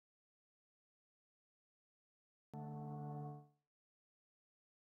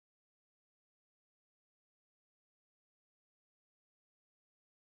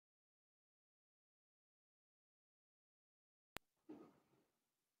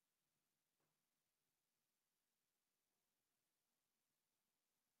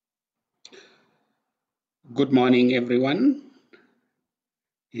Good morning, everyone.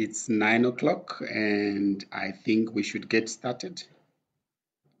 It's 9 o'clock and I think we should get started.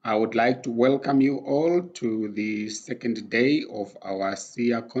 I would like to welcome you all to the second day of our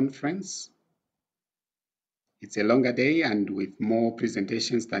SIA conference. It's a longer day and with more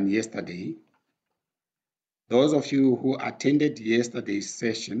presentations than yesterday. Those of you who attended yesterday's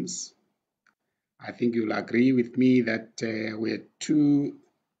sessions, I think you'll agree with me that were two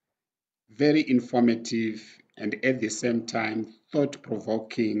very informative and at the same time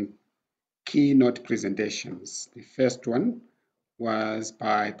thought-provoking keynote presentations. The first one was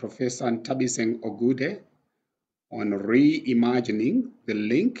by Professor Ntabiseng Ogude on reimagining the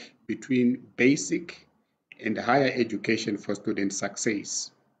link between basic and higher education for student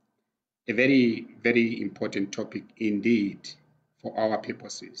success. A very, very important topic indeed for our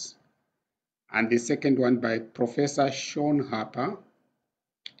purposes. And the second one by Professor Sean Harper,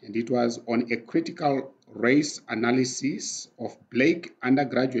 and it was on a critical race analysis of Black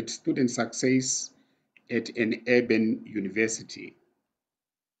undergraduate student success at an urban university.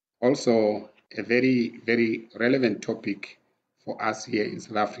 Also, a very, very relevant topic for us here in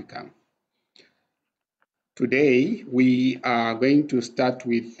South Africa. Today, we are going to start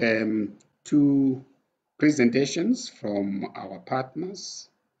with two presentations from our partners,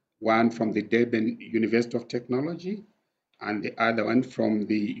 one from the Durban University of Technology and the other one from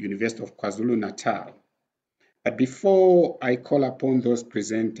the University of KwaZulu-Natal. But before I call upon those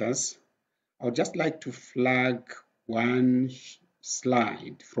presenters, I would just like to flag one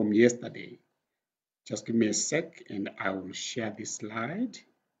slide from yesterday. Just give me a sec and I will share this slide.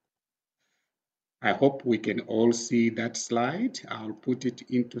 I hope we can all see that slide. I'll put it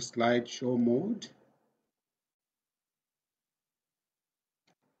into slideshow mode.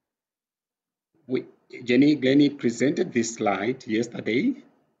 Jenny Glennie presented this slide yesterday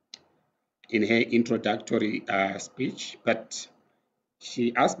in her introductory speech, but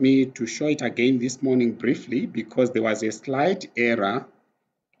she asked me to show it again this morning briefly because there was a slight error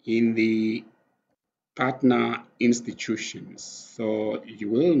in the partner institutions. So you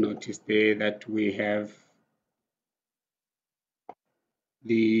will notice there that we have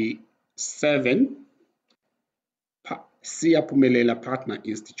the 7 Siyaphumelela partner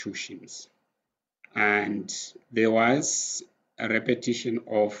institutions. And there was a repetition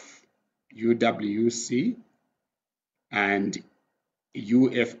of UWC and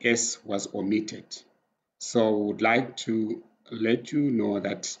UFS was omitted. So I would like to let you know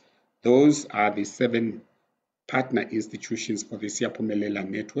that those are the 7 partner institutions for the Siyaphumelela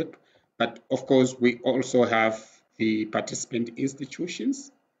network. But of course, we also have the participant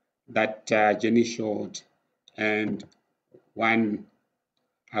institutions that Jenny showed and one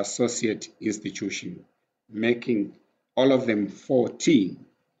associate institution, making all of them 14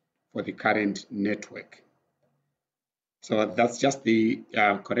 for the current network. So that's just the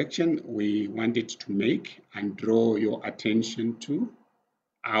correction we wanted to make and draw your attention to.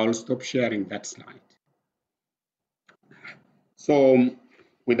 I'll stop sharing that slide. So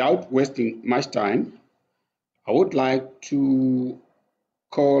without wasting much time, I would like to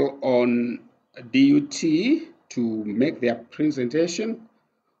call on DUT to make their presentation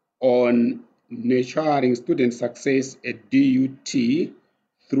on nurturing student success at DUT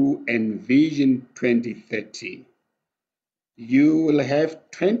through ENVISION 2030. You will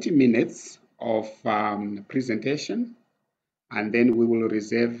have 20 minutes of presentation, and then we will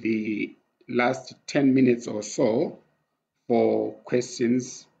reserve the last 10 minutes or so for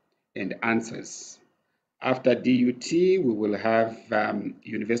questions and answers. After DUT, we will have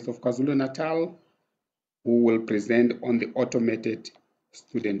University of KwaZulu-Natal, who will present on the automated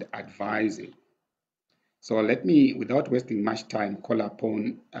student advising. So let me, without wasting much time, call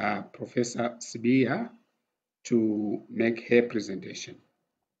upon Professor Sibiya to make her presentation.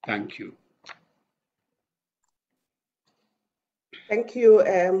 Thank you. Thank you.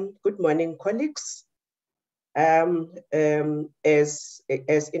 Good morning, colleagues. As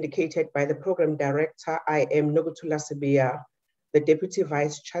indicated by the program director, I am Nokuthula Sibiya, the Deputy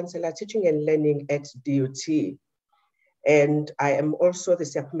Vice Chancellor, Teaching and Learning at DUT. And I am also the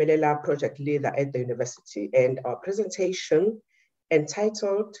Siyaphumelela project leader at the university. And our presentation,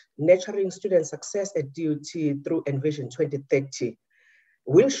 entitled Nurturing Student Success at DUT through ENVISION 2030,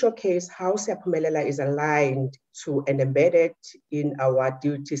 will showcase how Siyaphumelela is aligned to and embedded in our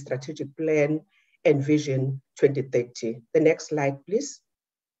DUT strategic plan, ENVISION 2030. The next slide, please.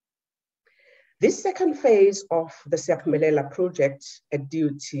 This second phase of the Siyaphumelela project at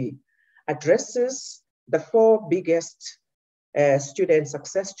DUT addresses the 4 biggest student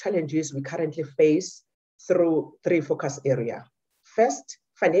success challenges we currently face through 3 focus areas. First,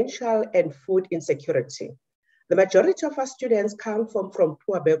 financial and food insecurity. The majority of our students come from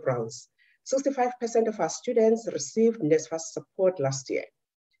poor backgrounds. 65% of our students received NSFAS support last year.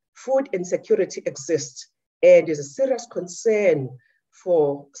 Food insecurity exists and is a serious concern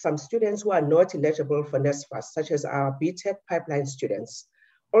for some students who are not eligible for NSFAS, such as our BTech pipeline students.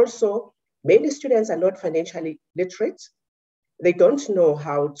 Also, many students are not financially literate. They don't know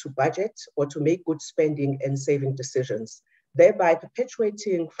how to budget or to make good spending and saving decisions, thereby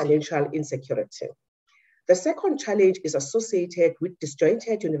perpetuating financial insecurity. The second challenge is associated with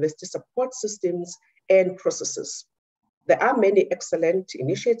disjointed university support systems and processes. There are many excellent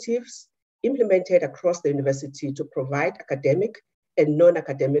initiatives implemented across the university to provide academic and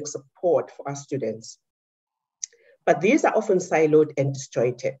non-academic support for our students. But these are often siloed and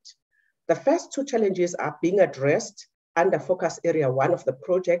disjointed. The first two challenges are being addressed under focus area 1 of the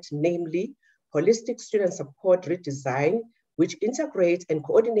project, namely holistic student support redesign, which integrates and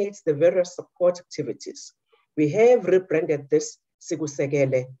coordinates the various support activities. We have rebranded this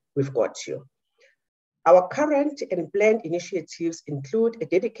Sikusekele, we've got you. Our current and planned initiatives include a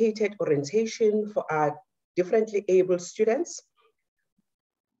dedicated orientation for our differently able students,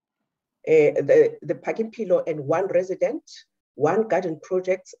 the Parking Pillow and One Resident, One Garden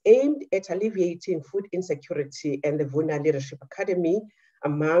projects aimed at alleviating food insecurity, and the Vuna Leadership Academy,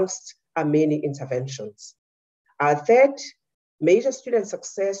 amongst our many interventions. Our third major student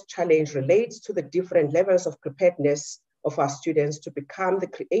success challenge relates to the different levels of preparedness of our students to become the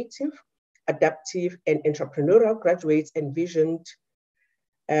creative, adaptive, and entrepreneurial graduates envisioned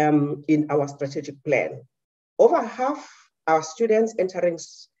in our strategic plan. Over half our students entering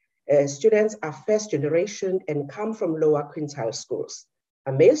students are first generation and come from lower quintile schools.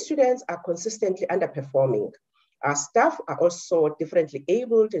 Our male students are consistently underperforming. Our staff are also differently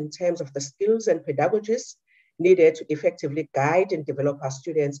abled in terms of the skills and pedagogies needed to effectively guide and develop our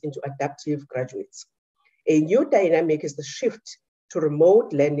students into adaptive graduates. A new dynamic is the shift to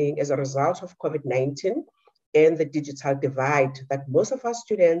remote learning as a result of COVID-19 and the digital divide that most of our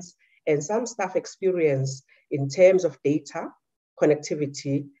students and some staff experience in terms of data,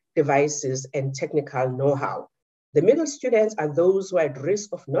 connectivity, devices, and technical know-how. The middle students are those who are at risk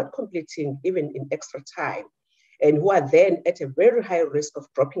of not completing even in extra time, and who are then at a very high risk of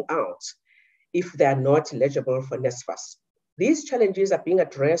dropping out if they are not eligible for NSFAS. These challenges are being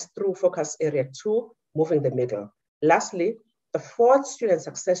addressed through focus area 2, moving the middle. Lastly, the fourth student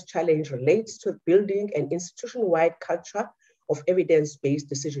success challenge relates to building an institution-wide culture of evidence-based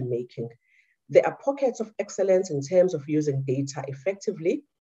decision-making. There are pockets of excellence in terms of using data effectively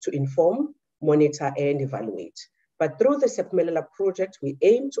to inform, monitor, and evaluate. But through the Siyaphumelela project, we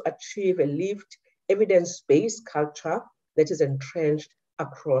aim to achieve a lived evidence-based culture that is entrenched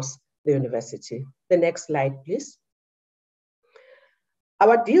across the university. The next slide, please.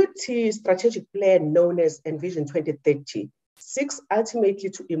 Our DOT strategic plan, known as ENVISION 2030, seeks ultimately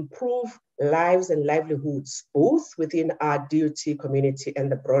to improve lives and livelihoods, both within our DOT community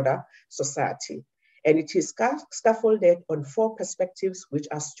and the broader society. And it is scaffolded on 4 perspectives, which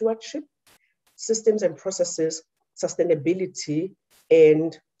are stewardship, systems and processes, sustainability,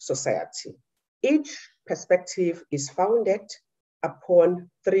 and society. Each perspective is founded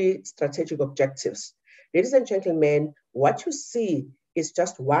upon 3 strategic objectives. Ladies and gentlemen, what you see is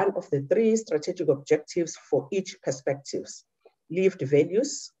just one of the 3 strategic objectives for each perspective: lived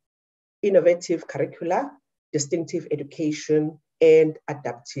values, innovative curricula, distinctive education, and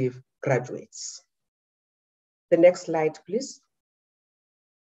adaptive graduates. The next slide, please.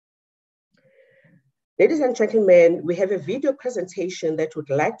 Ladies and gentlemen, we have a video presentation that we'd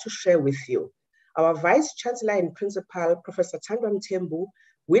like to share with you. Our Vice Chancellor and Principal, Professor Thandwa Mthembu,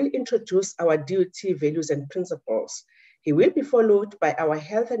 will introduce our DOT values and principles. He will be followed by our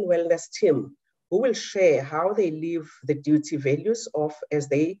health and wellness team, who will share how they live the DOT values as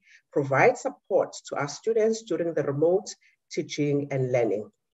they provide support to our students during the remote teaching and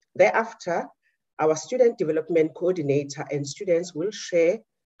learning. Thereafter, our student development coordinator and students will share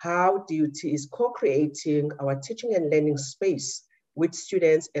how DOT is co-creating our teaching and learning space with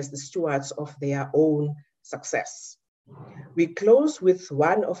students as the stewards of their own success. We close with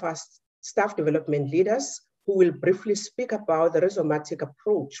one of our staff development leaders who will briefly speak about the rhizomatic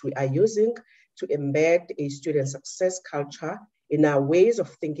approach we are using to embed a student success culture in our ways of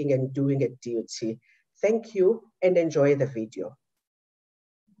thinking and doing at DOT. Thank you and enjoy the video.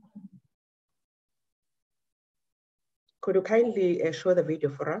 Could you kindly show the video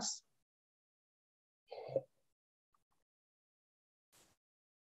for us?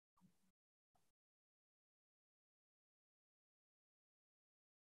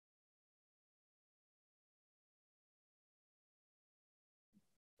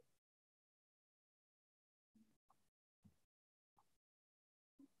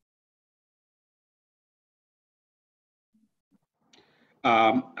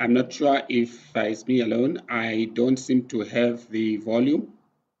 I'm not sure if it's me alone. I don't seem to have the volume.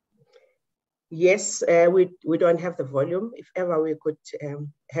 Yes, we don't have the volume. If ever we could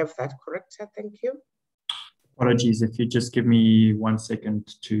have that corrected, thank you. Apologies, if you just give me 1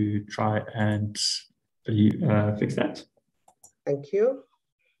 second to try and fix that. Thank you.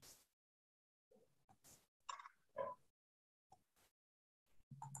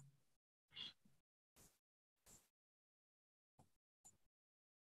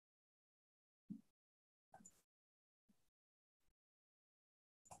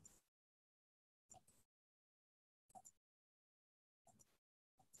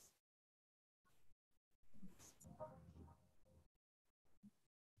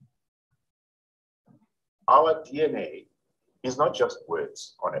 Our DNA is not just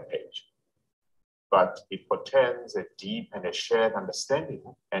words on a page, but it portends a deep and a shared understanding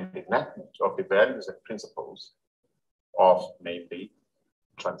and enactment of the values and principles of, namely,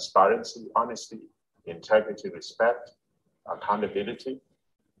 transparency, honesty, integrity, respect, accountability,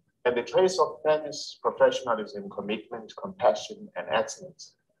 and the trace of fairness, professionalism, commitment, compassion, and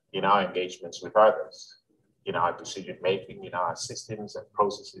excellence in our engagements with others, in our decision-making, in our systems and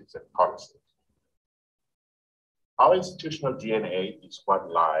processes and policies. Our institutional DNA is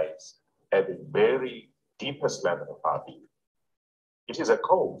what lies at the very deepest level of our being. It is a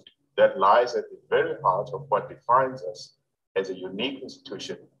code that lies at the very heart of what defines us as a unique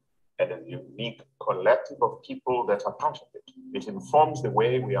institution and a unique collective of people that are part of it. It informs the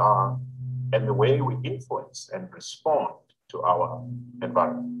way we are and the way we influence and respond to our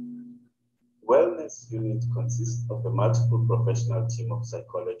environment. Wellness unit consists of a multiple professional team of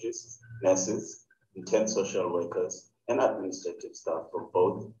psychologists, nurses, intense social workers, and administrative staff from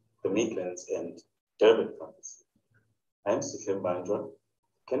both the Midlands and Durban campuses. I am Siyaphumelela.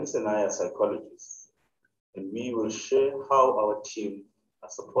 Candice and I are psychologists, and we will share how our team are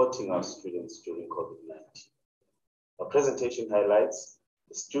supporting our students during COVID-19. Our presentation highlights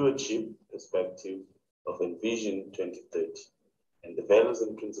the stewardship perspective of ENVISION 2030 and the values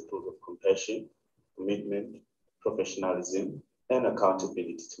and principles of compassion, commitment, professionalism, and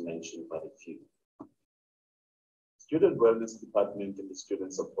accountability, to mention but a few. Student Wellness Department in the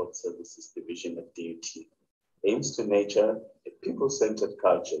Student Support Services Division at DUT aims to nurture a people-centered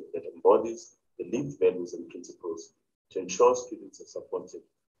culture that embodies the lived values and principles to ensure students are supported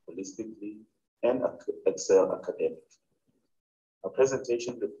holistically and excel academically. Our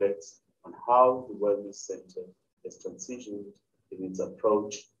presentation reflects on how the Wellness Center has transitioned in its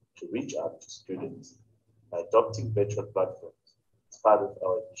approach to reach out to students by adopting virtual platforms as part of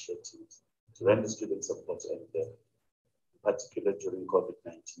our initiatives to render student support evident, in particular during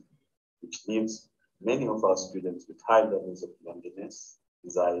COVID-19, which leaves many of our students with high levels of loneliness,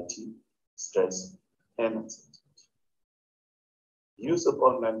 anxiety, stress, and anxiety. Use of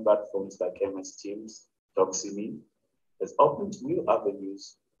online platforms like MS Teams, Doxime has opened new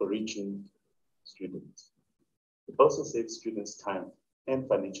avenues for reaching students. It also saves students time and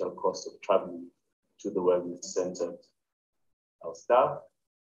financial costs of traveling to the Wellness Center. Our staff,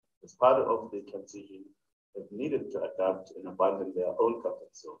 as part of the transition, have needed to adapt and abandon their own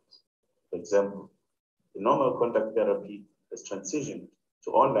comfort zones. For example, the normal contact therapy has transitioned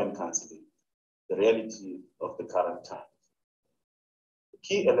to online counseling, the reality of the current times. The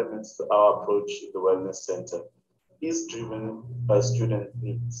key elements to our approach in the Wellness Center is driven by student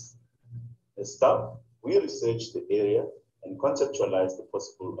needs. As staff, we research the area and conceptualize the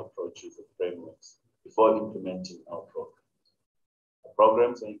possible approaches and frameworks before implementing our programs. Our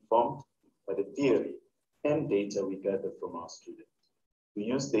programs are informed by the theory and data we gather from our students. We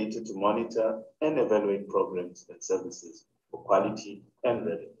use data to monitor and evaluate programs and services for quality and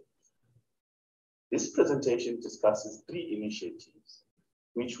relevance. This presentation discusses 3 initiatives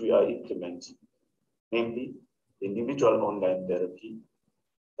which we are implementing, namely individual online therapy,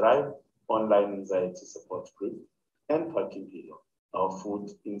 Thrive online anxiety support group, and Parking Hero, our food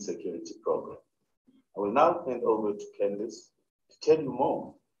insecurity program. I will now hand over to Candice to tell you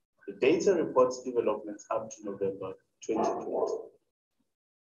more. The data reports developments up to November 2020.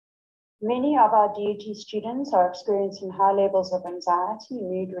 Many of our DUT students are experiencing high levels of anxiety,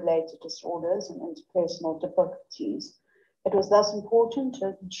 mood-related disorders, and interpersonal difficulties. It was thus important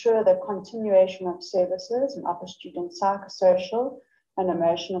to ensure the continuation of services and offer students psychosocial and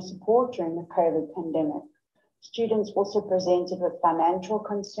emotional support during the COVID pandemic. Students also presented with financial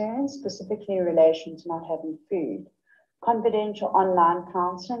concerns, specifically in relation to not having food. Confidential online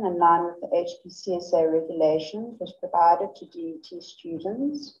counseling in line with the HPCSA regulations was provided to DUT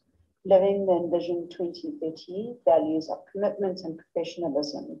students living the ENVISION 2030 values of commitment and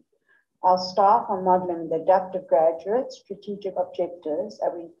professionalism. Our staff are modeling the adaptive graduate strategic objectives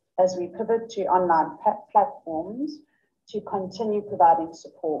as we pivot to online platforms to continue providing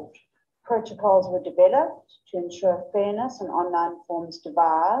support. Protocols were developed to ensure fairness and online forms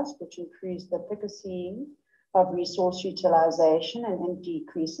devised, which improves the efficacy of resource utilization and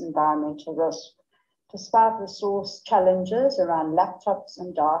decrease environmental risk. Despite resource challenges around laptops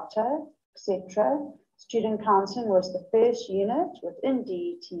and data, etc., student counselling was the first unit within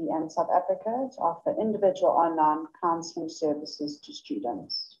DET and South Africa to offer individual online counselling services to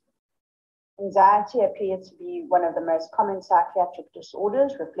students. Anxiety appears to be one of the most common psychiatric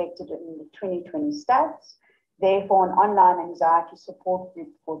disorders reflected in the 2020 stats. Therefore, an online anxiety support group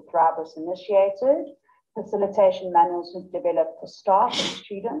called Thrive was initiated. Facilitation manuals were developed for staff and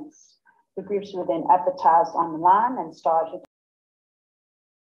students. The groups were then advertised online and started.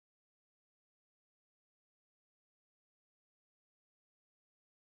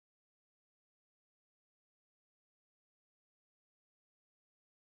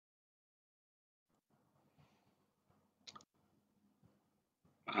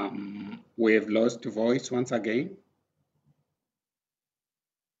 We have lost voice once again.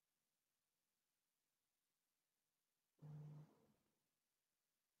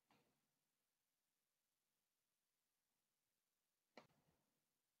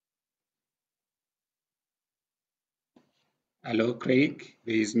 Hello, Craig.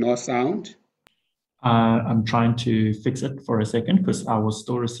 There is no sound. I'm trying to fix it for a second because I was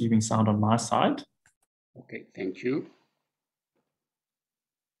still receiving sound on my side. Okay, thank you.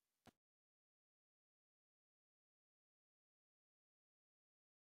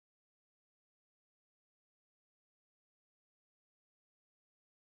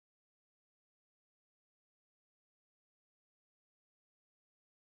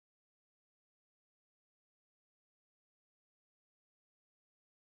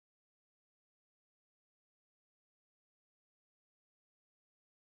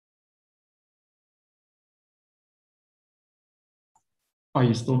 Are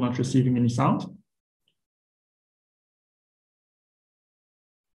you still not receiving any sound?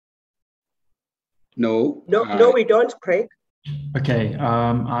 No. No, we don't, Craig. Okay,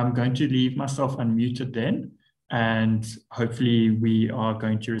 I'm going to leave myself unmuted then, and hopefully we are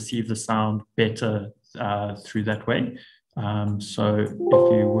going to receive the sound better through that way. So if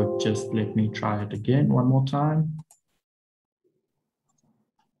you would just let me try it again one more time.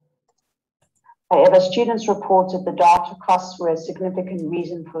 However, students reported the data costs were a significant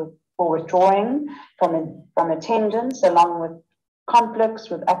reason for withdrawing from attendance, along with conflicts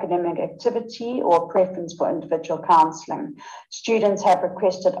with academic activity or preference for individual counselling. Students have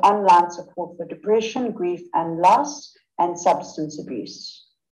requested online support for depression, grief and loss, and substance abuse.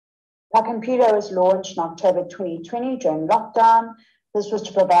 Pakamphilo was launched in October 2020 during lockdown. This was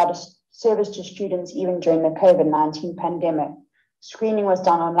to provide a service to students even during the COVID-19 pandemic. Screening was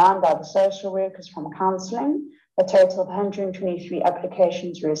done online by the social workers from counselling. A total of 123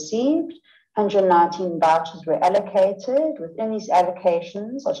 applications were received. 119 vouchers were allocated. Within these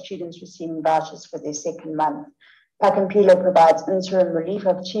allocations are students receiving vouchers for their second month. Pakamphilo provides interim relief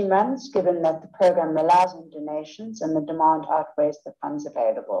of 2 months, given that the program relies on donations and the demand outweighs the funds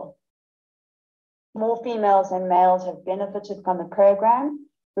available. More females than males have benefited from the program.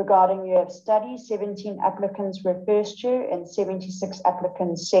 Regarding year of study, 17 applicants were first year and 76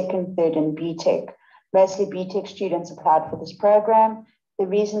 applicants second, third, and BTech. Mostly BTech students applied for this program. The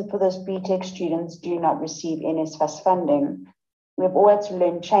reason for this, BTech students do not receive NSFAS funding. We've all had to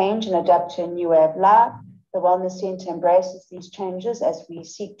learn change and adapt to a new way of life. The Wellness Centre embraces these changes as we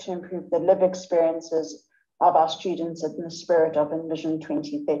seek to improve the lived experiences of our students in the spirit of ENVISION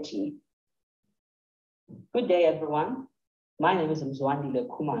 2030. Good day, everyone. My name is Mzwandile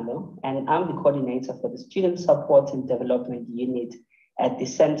Khumalo, and I'm the coordinator for the Student Support and Development Unit at the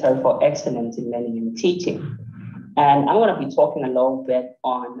Center for Excellence in Learning and Teaching. And I'm going to be talking a little bit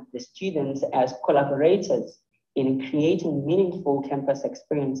on the students as collaborators in creating meaningful campus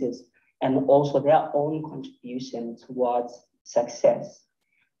experiences and also their own contribution towards success.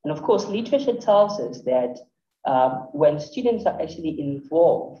 And of course, literature tells us that when students are actually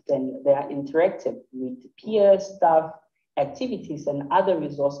involved and they are interactive with peers, staff, activities, and other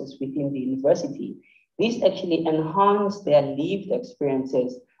resources within the university, these actually enhance their lived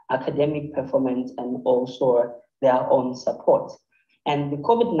experiences, academic performance, and also their own support. And the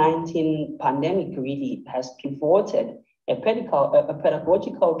COVID-19 pandemic really has pivoted a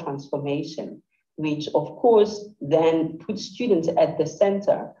pedagogical transformation, which of course then puts students at the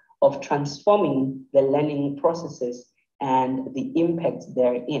center of transforming the learning processes and the impact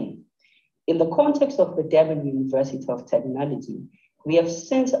therein. In the context of the Durban University of Technology, we have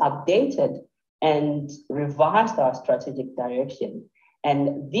since updated and revised our strategic direction.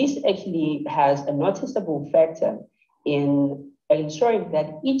 And this actually has a noticeable factor in ensuring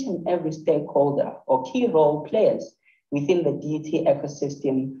that each and every stakeholder or key role players within the DET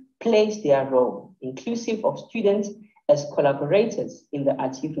ecosystem plays their role, inclusive of students as collaborators in the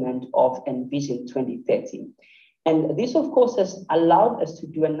achievement of ENVISION 2030. And this, of course, has allowed us to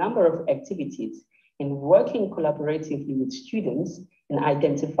do a number of activities in working collaboratively with students in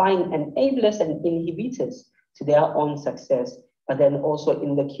identifying enablers and inhibitors to their own success, but then also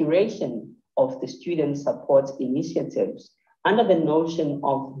in the curation of the student support initiatives under the notion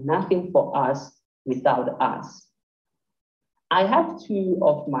of nothing for us without us. I have two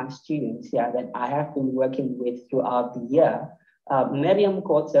of my students here that I have been working with throughout the year. Miriam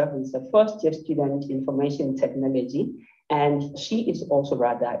Kota, who is a first-year student in information technology, and she is also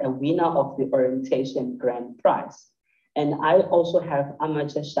rather a winner of the orientation grand prize. And I also have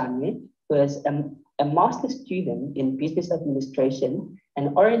Amacha Shane, who is a master student in business administration,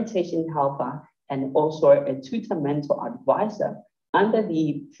 an orientation helper, and also a tutor mentor advisor under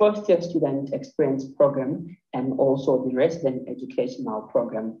the first-year student experience program and also the resident educational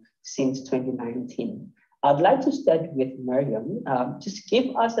program since 2019. I'd like to start with Miriam. Just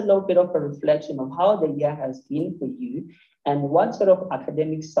give us a little bit of a reflection of how the year has been for you and what sort of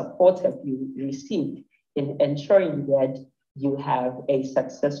academic support have you received in ensuring that you have a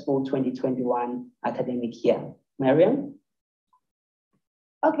successful 2021 academic year. Miriam?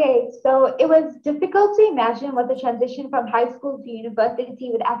 Okay, so it was difficult to imagine what the transition from high school to university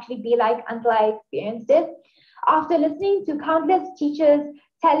would actually be like until I experienced it. After listening to countless teachers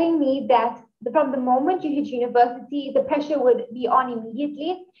telling me that from the moment you hit university, the pressure would be on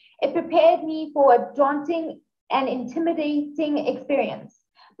immediately, it prepared me for a daunting and intimidating experience.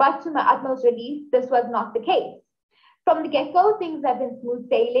 But to my utmost relief, this was not the case. From the get-go, things have been smooth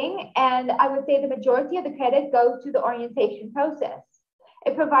sailing, and I would say the majority of the credit goes to the orientation process.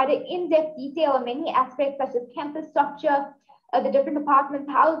 It provided in-depth detail on many aspects such as campus structure, the different departments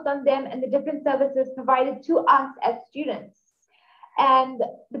housed on them, and the different services provided to us as students. And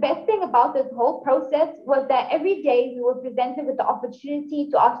the best thing about this whole process was that every day we were presented with the opportunity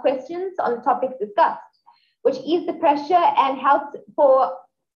to ask questions on the topics discussed, which eased the pressure and helped for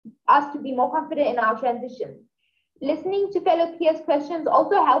us to be more confident in our transition. Listening to fellow peers' questions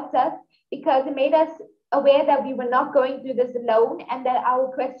also helped us because it made us aware that we were not going through this alone and that our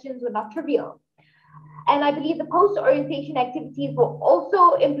questions were not trivial. And I believe the post-orientation activities were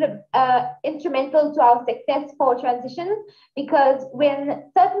also instrumental to our successful transition because when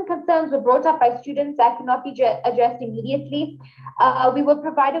certain concerns were brought up by students that could not be addressed immediately, we were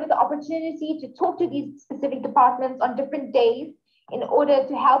provided with the opportunity to talk to these specific departments on different days in order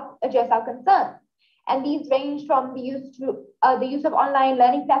to help address our concerns. And these range from the use of online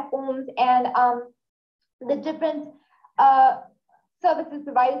learning platforms and the different services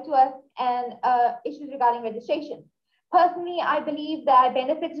provided to us and issues regarding registration. Personally, I believe that I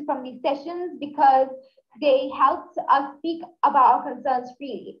benefited from these sessions because they helped us speak about our concerns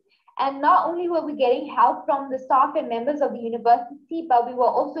freely. And not only were we getting help from the staff and members of the university, but we were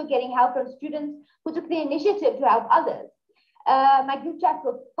also getting help from students who took the initiative to help others. My group chats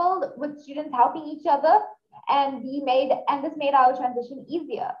were filled with students helping each other, and this made our transition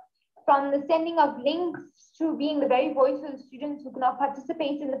easier. From the sending of links to being the very voice of the students who could not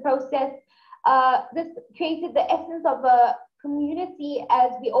participate in the process, this created the essence of a community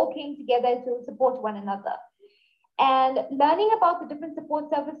as we all came together to support one another. And learning about the different support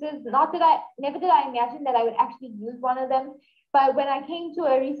services, never did I imagine that I would actually use one of them. But when I came to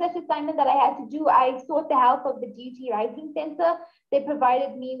a research assignment that I had to do, I sought the help of the DET Writing Center. They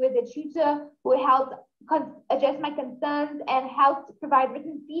provided me with a tutor who helped address my concerns and helped provide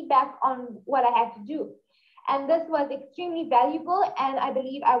written feedback on what I had to do. And this was extremely valuable, and I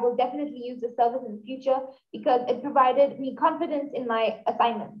believe I will definitely use the service in the future because it provided me confidence in my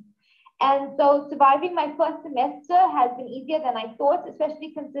assignments. And so surviving my first semester has been easier than I thought,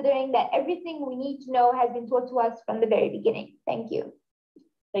 especially considering that everything we need to know has been taught to us from the very beginning. Thank you.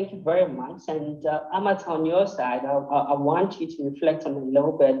 Thank you very much. And Amat, on your side, I want you to reflect on a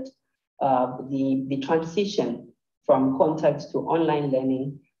little bit the transition from contact to online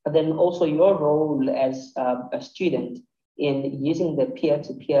learning, but then also your role as a student in using the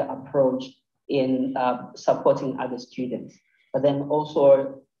peer-to-peer approach in supporting other students, but then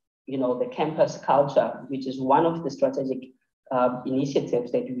also the campus culture, which is one of the strategic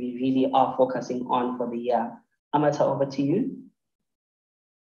initiatives that we really are focusing on for the year. Amata, over to you.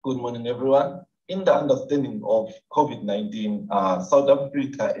 Good morning, everyone. In the understanding of COVID-19, South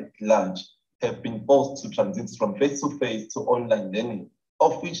Africa at large have been forced to transit from face-to-face to online learning,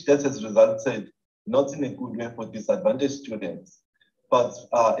 of which that has resulted not in a good way for disadvantaged students, but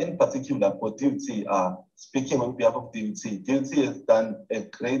in particular for DUT, speaking on behalf of DUT, DUT has done a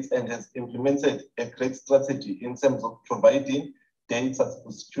great and has implemented a great strategy in terms of providing data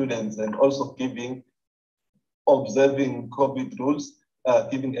to students and also observing COVID rules,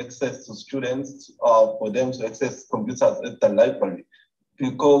 giving access to students for them to access computers at the library,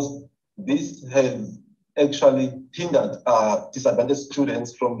 because this has actually hindered disadvantaged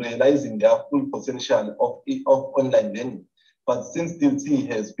students from realizing their full potential of online learning. But since DUT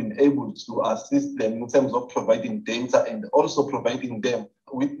has been able to assist them in terms of providing data and also providing them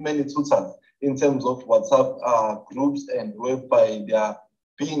with many tutors in terms of WhatsApp groups and whereby they are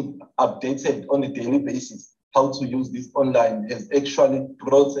being updated on a daily basis, how to use this online has actually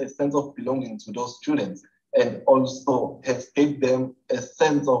brought a sense of belonging to those students and also has given them a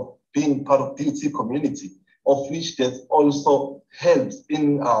sense of being part of DUT community, of which that also helps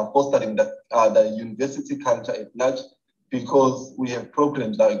in fostering the university culture at large, because we have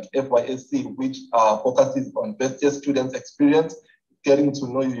programs like FYSC, which focuses on first year students' experience, getting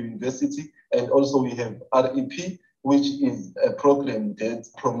to know your university, and also we have REP, which is a program that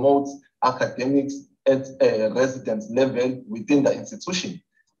promotes academics at a residence level within the institution.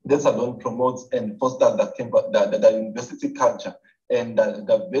 This alone promotes and fosters the university culture and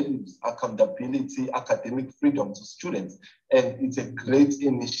the values, accountability, academic freedom to students. And it's a great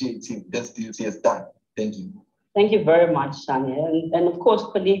initiative that DUT has done. Thank you. Thank you very much, Sanya. And of course,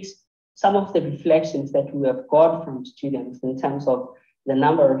 colleagues, some of the reflections that we have got from students in terms of the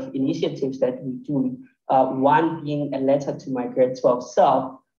number of initiatives that we do, one being a letter to my grade 12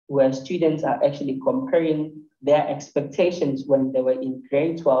 self, where students are actually comparing their expectations when they were in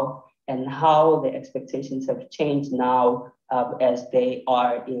grade 12 and how the expectations have changed now as they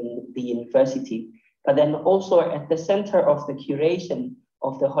are in the university. But then also at the center of the curation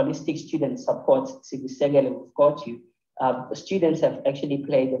of the holistic student support, Siyaphumelela, we've got you. Students have actually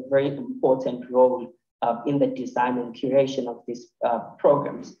played a very important role in the design and curation of these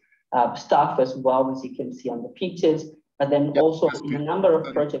programs. Staff as well, as you can see on the pictures, but then also in a number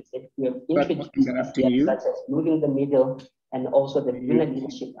of projects that we have introduced here, such as Moving the Middle and also the Lunar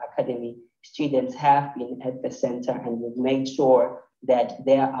Leadership Academy. Students have been at the center, and we've made sure that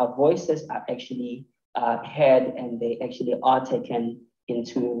their voices are actually heard and they actually are taken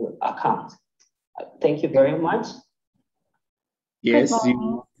into account. Thank you very much. Yes,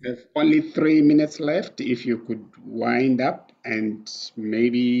 you have only 3 minutes left. If you could wind up and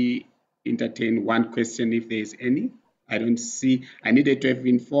maybe entertain one question if there is any. I don't see, I needed to have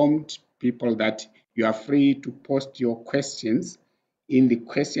informed people that you are free to post your questions in the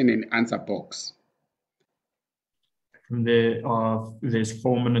question and answer box. There's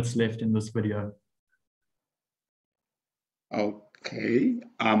 4 minutes left in this video. Okay,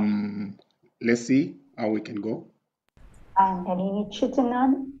 let's see how we can go. I'm Nalini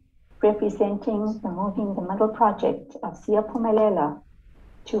Chitanan, representing the Moving the Middle project of Siyaphumelela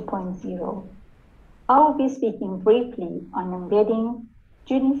 2.0. I will be speaking briefly on embedding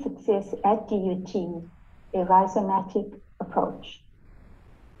student success at DUT, a rhizomatic approach.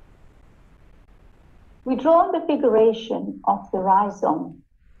 We draw on the figuration of the rhizome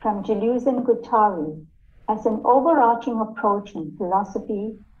from Deleuze and Guattari as an overarching approach and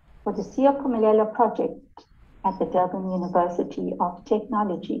philosophy for the Siyaphumelela project at the Durban University of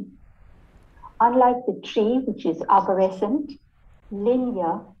Technology. Unlike the tree, which is arborescent,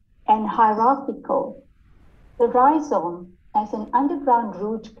 linear, and hierarchical, the rhizome, as an underground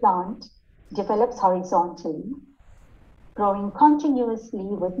root plant, develops horizontally, growing continuously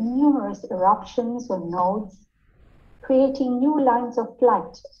with numerous eruptions or nodes, creating new lines of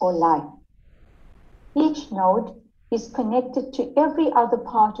flight or life. Each node is connected to every other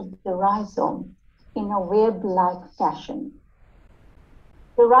part of the rhizome in a web-like fashion.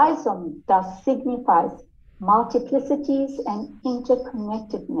 The rhizome thus signifies multiplicities and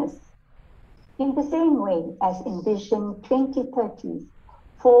interconnectedness, in the same way as ENVISION 2030's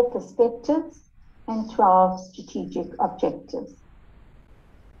 4 perspectives and 12 strategic objectives.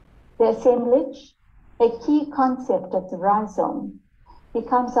 The assemblage, a key concept of the rhizome,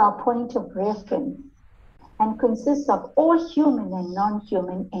 becomes our point of reference and consists of all human and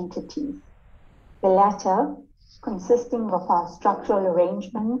non-human entities. The latter consisting of our structural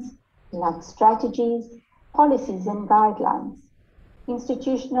arrangements like strategies, policies and guidelines,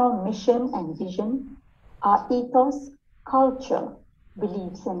 institutional mission and vision, our ethos, culture,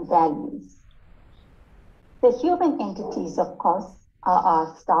 beliefs and values. The human entities, of course, are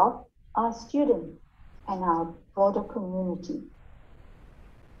our staff, our students, and our broader community.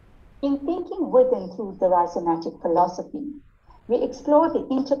 In thinking with and through the rhizomatic philosophy, we explore the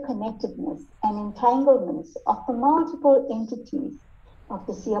interconnectedness and entanglements of the multiple entities of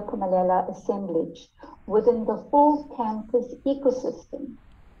the Siyaphumelela assemblage within the full campus ecosystem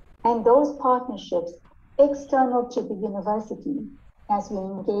and those partnerships external to the university as we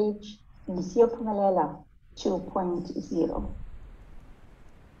engage in Siyaphumelela 2.0.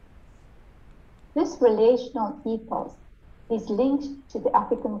 This relational ethos is linked to the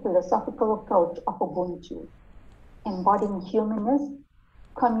African philosophical approach of Ubuntu, embodying humanness,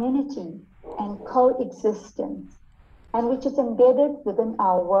 community, and coexistence, and which is embedded within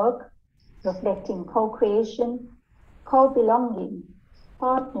our work, reflecting co-creation, co-belonging,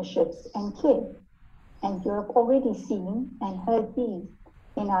 partnerships, and care. And you have already seen and heard these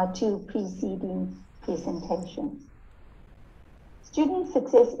in our two preceding presentations. Student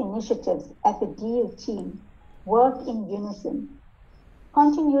success initiatives at the DUT work in unison,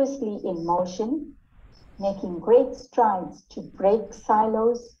 continuously in motion, making great strides to break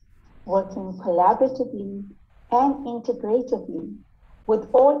silos, working collaboratively and integratively with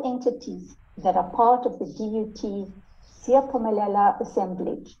all entities that are part of the DUT Siyaphumelela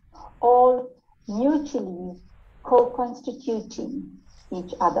assemblage, all mutually co-constituting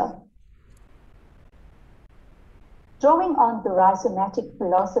each other. Drawing on the rhizomatic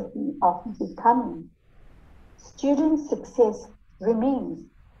philosophy of becoming, student success remains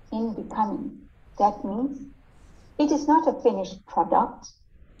in becoming. That means it is not a finished product,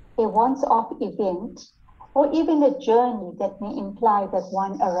 a once-off event, or even a journey that may imply that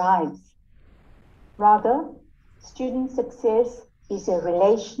one arrives. Rather, student success is a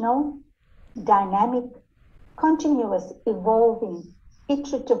relational, dynamic, continuous, evolving,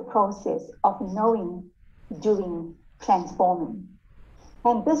 iterative process of knowing, doing, transforming.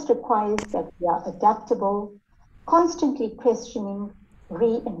 And this requires that we are adaptable, constantly questioning,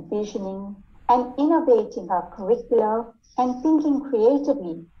 re-envisioning, and innovating our curricula and thinking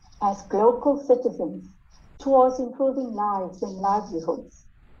creatively as global citizens towards improving lives and livelihoods,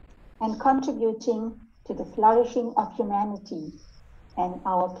 and contributing to the flourishing of humanity and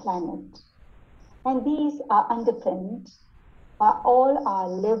our planet. And these are underpinned by all our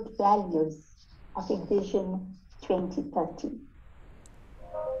lived values of ENVISION 2030.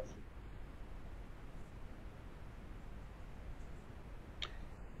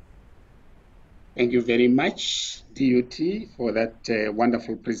 Thank you very much, DUT, for that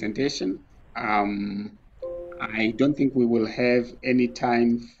wonderful presentation. I don't think we will have any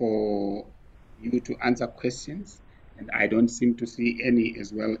time for you to answer questions, and I don't seem to see any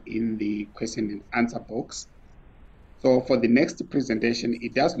as well in the question and answer box. So for the next presentation,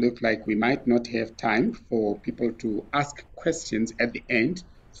 it does look like we might not have time for people to ask questions at the end.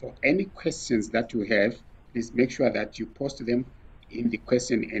 So any questions that you have, please make sure that you post them in the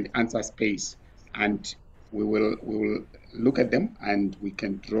question and answer space, and we will look at them and we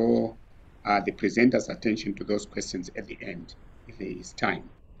can draw the presenter's attention to those questions at the end if there is time.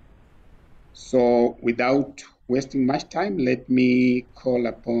 So without wasting much time, let me call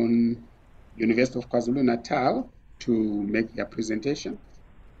upon University of KwaZulu-Natal to make their presentation.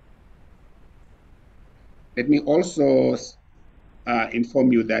 Let me also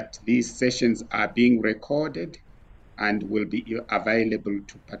inform you that these sessions are being recorded and will be available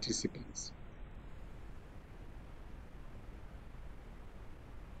to participants.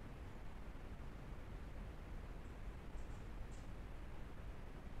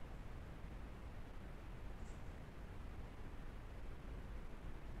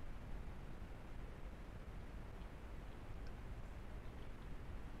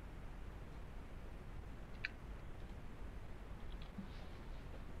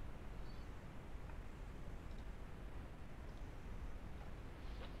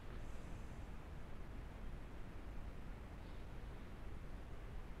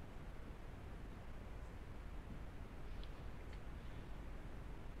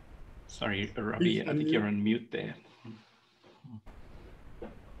 Sorry, Rubby, I think you're on mute there.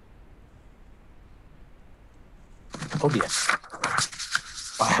 Oh dear.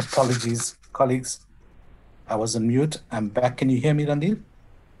 My apologies, colleagues. I was on mute. I'm back. Can you hear me, Randhir?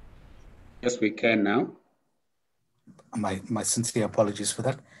 Yes, we can now. My sincere apologies for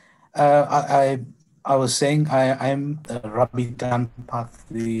that. I was saying I'm Rubby Dhunpath,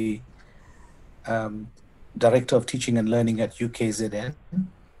 the Director of Teaching and Learning at UKZN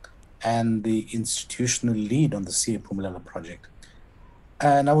and the institutional lead on the Siyaphumelela project.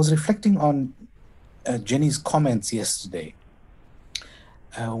 And I was reflecting on Jenny's comments yesterday,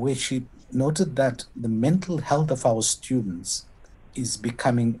 where she noted that the mental health of our students is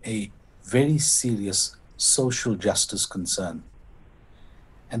becoming a very serious social justice concern.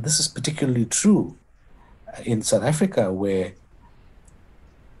 And this is particularly true in South Africa, where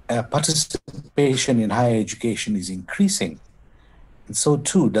participation in higher education is increasing. And so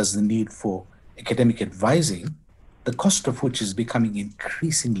too does the need for academic advising, the cost of which is becoming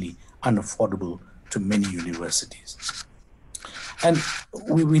increasingly unaffordable to many universities. And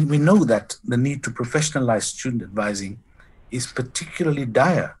we know that the need to professionalize student advising is particularly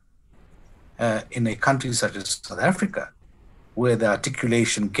dire in a country such as South Africa, where the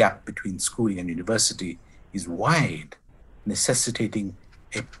articulation gap between schooling and university is wide, necessitating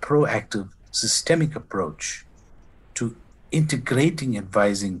a proactive, systemic approach to integrating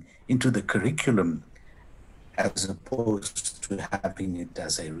advising into the curriculum as opposed to having it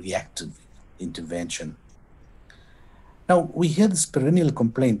as a reactive intervention. Now, we hear this perennial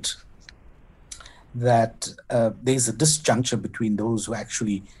complaint that there's a disjuncture between those who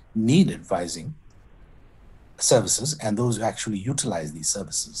actually need advising services and those who actually utilize these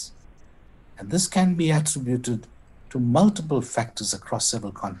services. And this can be attributed to multiple factors across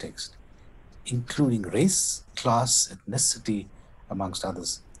several contexts, including race, class, ethnicity, amongst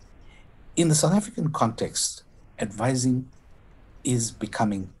others. In the South African context, advising is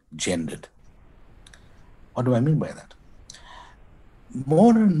becoming gendered. What do I mean by that?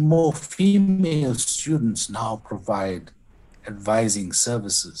 More and more female students now provide advising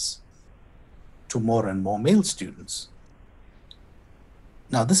services to more and more male students.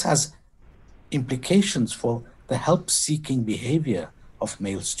 Now, this has implications for the help-seeking behavior of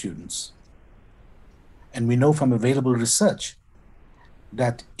male students. And we know from available research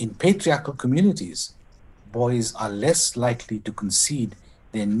that in patriarchal communities, boys are less likely to concede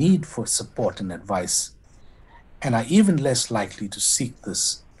their need for support and advice, and are even less likely to seek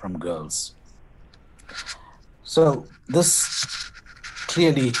this from girls. So this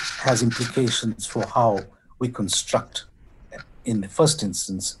clearly has implications for how we construct, in the first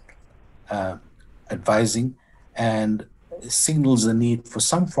instance, advising, and signals the need for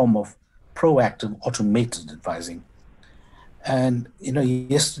some form of proactive automated advising. And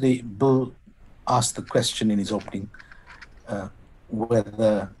yesterday Bill asked the question in his opening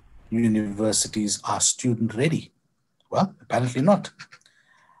whether universities are student ready. Well, apparently not.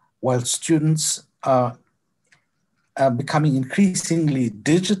 While students are becoming increasingly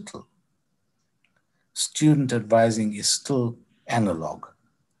digital, student advising is still analog.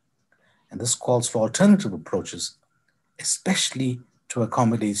 And this calls for alternative approaches, especially to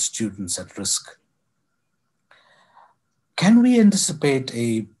accommodate students at risk. Can we anticipate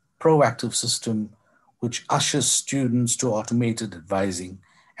a proactive system which ushers students to automated advising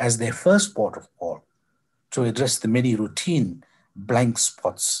as their first port of call to address the many routine blank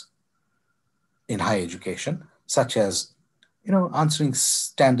spots in higher education, such as answering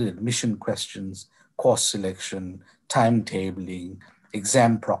standard admission questions, course selection, timetabling,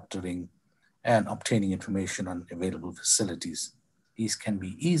 exam proctoring, and obtaining information on available facilities? These can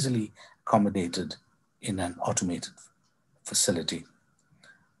be easily accommodated in an automated facility.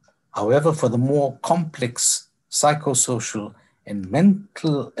 However, for the more complex psychosocial and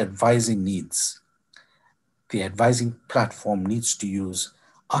mental advising needs, the advising platform needs to use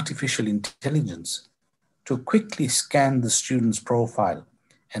artificial intelligence to quickly scan the student's profile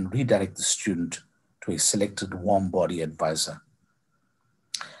and redirect the student to a selected warm body advisor.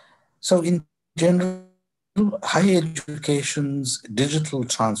 So in general, higher education's digital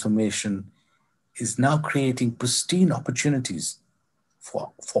transformation is now creating pristine opportunities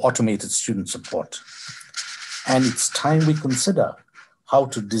for automated student support. And it's time we consider how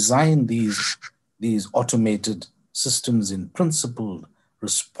to design these automated systems in principled,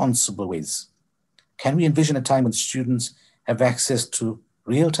 responsible ways. Can we envision a time when students have access to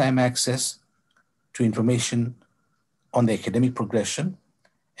real-time access to information on their academic progression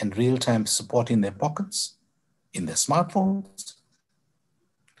and real-time support in their pockets, in their smartphones?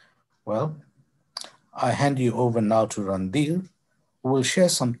 Well, I hand you over now to Randhir, who will share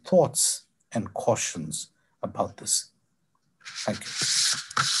some thoughts and cautions about this. Thank you.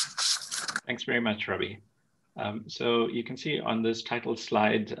 Thanks very much, Rubby. So you can see on this title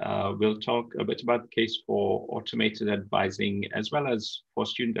slide, we'll talk a bit about the case for automated advising as well as for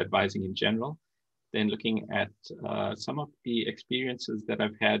student advising in general. Then looking at some of the experiences that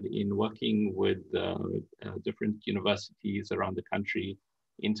I've had in working with different universities around the country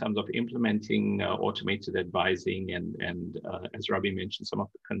in terms of implementing automated advising and as Rubby mentioned, some of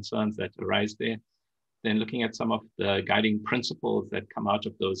the concerns that arise there. Then looking at some of the guiding principles that come out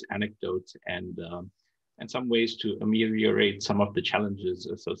of those anecdotes and some ways to ameliorate some of the challenges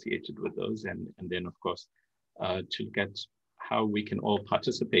associated with those. And then of course, to look at how we can all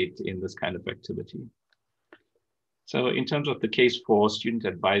participate in this kind of activity. So in terms of the case for student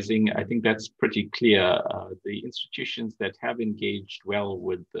advising, I think that's pretty clear. The institutions that have engaged well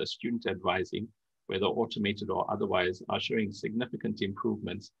with the student advising, whether automated or otherwise, are showing significant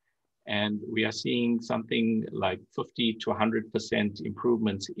improvements. And we are seeing something like 50 to 100%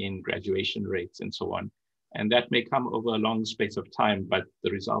 improvements in graduation rates and so on. And that may come over a long space of time, but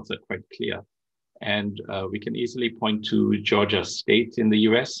the results are quite clear. And we can easily point to Georgia State in the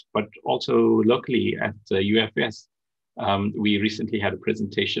US, but also locally at UFS. We recently had a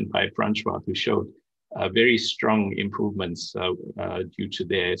presentation by Francois who showed very strong improvements due to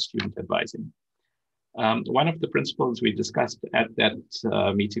their student advising. One of the principles we discussed at that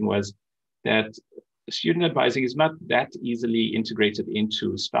meeting was that student advising is not that easily integrated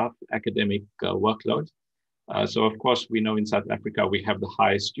into staff academic workload. So of course, we know in South Africa, we have the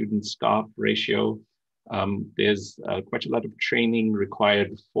high student-staff ratio. There's quite a lot of training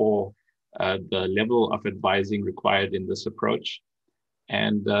required for the level of advising required in this approach.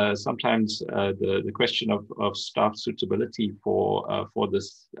 And sometimes the question of staff suitability for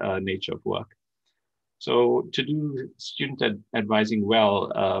this nature of work. So to do student advising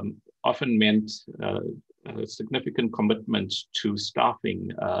well often meant a significant commitment to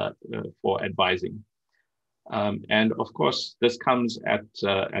staffing for advising. And of course, this comes at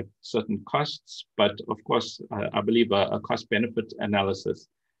certain costs, but of course, I believe a cost-benefit analysis,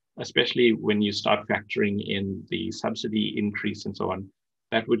 especially when you start factoring in the subsidy increase and so on,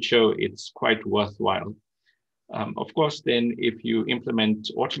 that would show it's quite worthwhile. Of course, then if you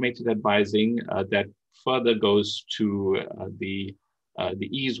implement automated advising, that further goes to the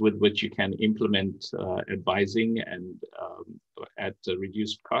ease with which you can implement advising and at a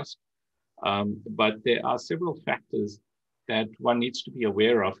reduced cost. But there are several factors that one needs to be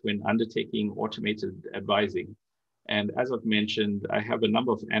aware of when undertaking automated advising. And as I've mentioned, I have a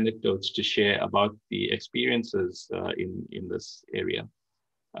number of anecdotes to share about the experiences in this area.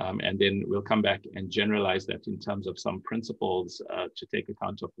 And then we'll come back and generalize that in terms of some principles to take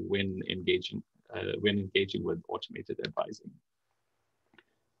account of when engaging with automated advising.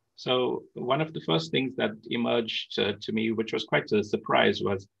 So one of the first things that emerged to me, which was quite a surprise,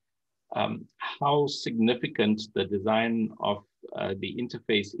 was how significant the design of the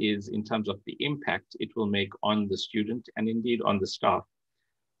interface is in terms of the impact it will make on the student and indeed on the staff.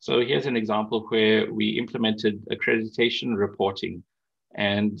 So here's an example where we implemented accreditation reporting.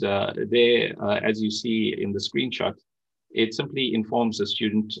 And there, as you see in the screenshot, it simply informs the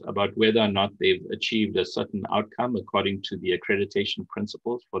student about whether or not they've achieved a certain outcome according to the accreditation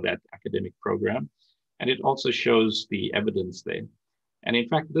principles for that academic program. And it also shows the evidence there. And in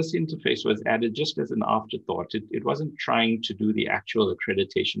fact, this interface was added just as an afterthought. It wasn't trying to do the actual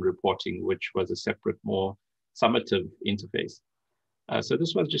accreditation reporting, which was a separate, more summative interface. So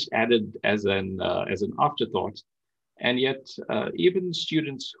this was just added as an afterthought. And yet, even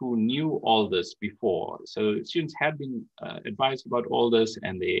students who knew all this before, so students had been advised about all this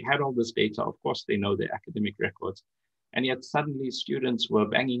and they had all this data, of course, they know their academic records. And yet suddenly students were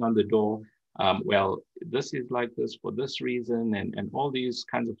banging on the door, well, this is like this for this reason, and all these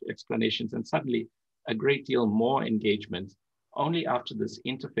kinds of explanations. And suddenly a great deal more engagement only after this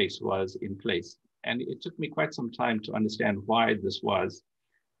interface was in place. And it took me quite some time to understand why this was.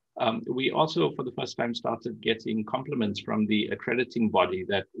 We also, for the first time, started getting compliments from the accrediting body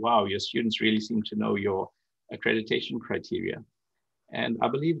that, wow, your students really seem to know your accreditation criteria. And I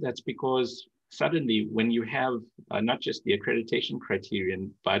believe that's because suddenly when you have not just the accreditation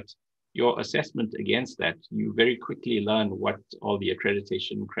criterion, but your assessment against that, you very quickly learn what all the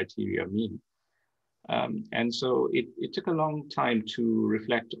accreditation criteria mean. And so it took a long time to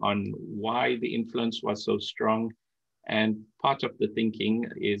reflect on why the influence was so strong. And part of the thinking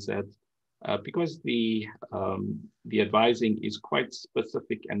is that because the advising is quite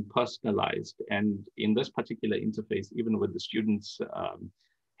specific and personalized, and in this particular interface, even with the student's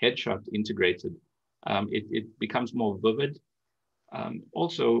headshot integrated, it becomes more vivid.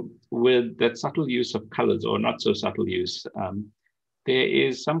 Also, with that subtle use of colors or not so subtle use, there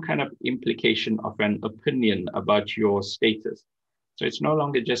is some kind of implication of an opinion about your status. So it's no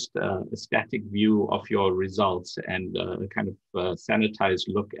longer just a static view of your results and a kind of sanitized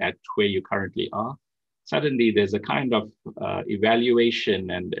look at where you currently are. Suddenly there's a kind of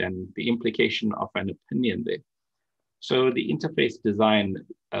evaluation and the implication of an opinion there. So the interface design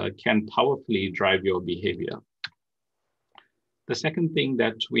can powerfully drive your behavior. The second thing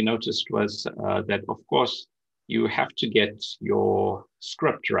that we noticed was that, of course, you have to get your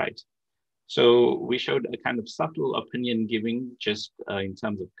script right. So we showed a kind of subtle opinion giving just in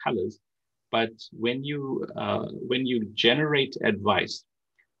terms of colors, but when you generate advice,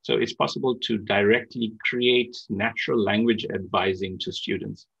 So it's possible to directly create natural language advising to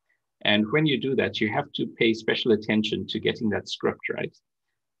students. And when you do that, you have to pay special attention to getting that script right.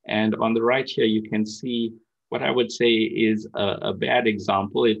 And on the right here, you can see what I would say is a bad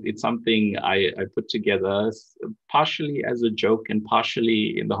example. It's something I put together partially as a joke and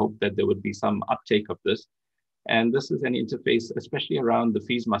partially in the hope that there would be some uptake of this. And this is an interface, especially around the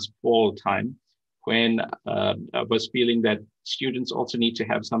fees must fall time, when I was feeling that students also need to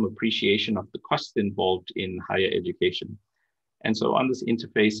have some appreciation of the costs involved in higher education. And so on this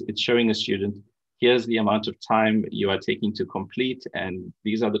interface, it's showing a student, here's the amount of time you are taking to complete. And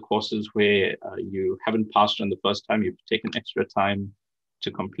these are the courses where you haven't passed on the first time, you've taken extra time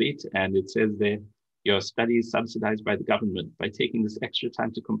to complete. And it says there, your study is subsidized by the government. By taking this extra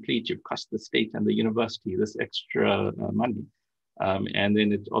time to complete, you've cost the state and the university this extra money. And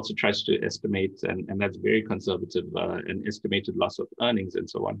then it also tries to estimate, and that's very conservative, an estimated loss of earnings and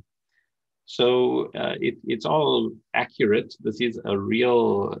so on. So it's all accurate. This is a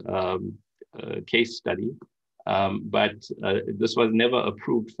real case study, but this was never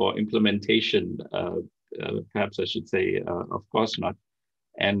approved for implementation. Perhaps I should say, of course not.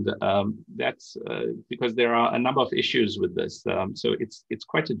 And that's because there are a number of issues with this. So it's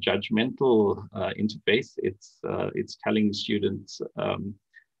quite a judgmental interface. It's telling students,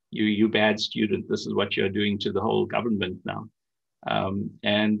 you bad student, this is what you're doing to the whole government now.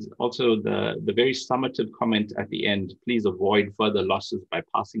 And also the very summative comment at the end, please avoid further losses by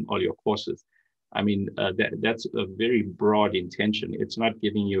passing all your courses. I mean, that's a very broad intention. It's not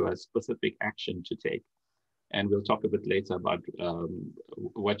giving you a specific action to take. And we'll talk a bit later about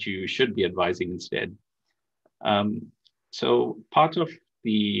what you should be advising instead. So part of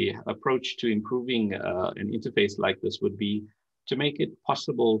the approach to improving an interface like this would be to make it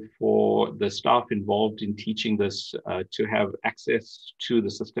possible for the staff involved in teaching this to have access to the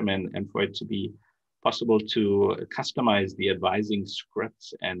system and for it to be possible to customize the advising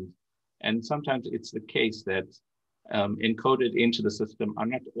scripts. And sometimes it's the case that encoded into the system are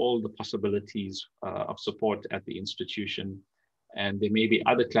not all the possibilities of support at the institution. And there may be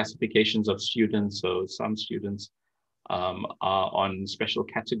other classifications of students. So some students are on special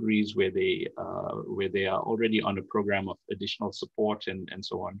categories where they are already on a program of additional support and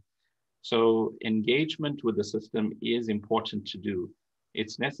so on. So engagement with the system is important to do.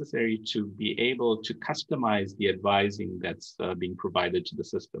 It's necessary to be able to customize the advising that's being provided to the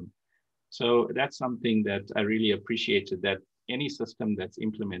system. So that's something that I really appreciated, that any system that's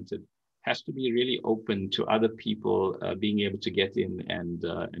implemented has to be really open to other people being able to get in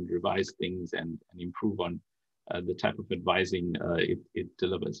and revise things and improve on the type of advising it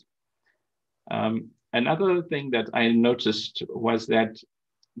delivers. Another thing that I noticed was that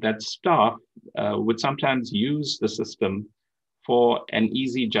staff would sometimes use the system for an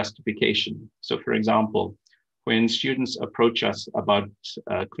easy justification. So for example, when students approach us about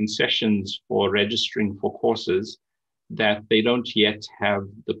concessions for registering for courses that they don't yet have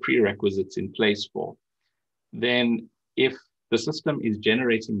the prerequisites in place for, then if the system is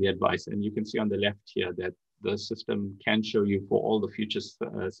generating the advice, and you can see on the left here that the system can show you for all the future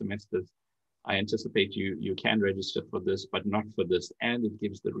semesters, I anticipate you can register for this, but not for this, and it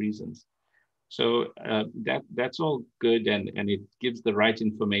gives the reasons. So that's all good, and it gives the right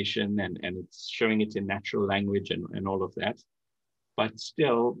information, and it's showing it in natural language and all of that. But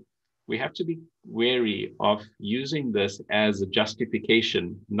still, we have to be wary of using this as a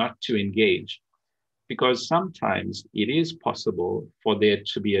justification not to engage, because sometimes it is possible for there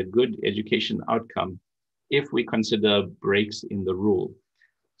to be a good education outcome if we consider breaks in the rule.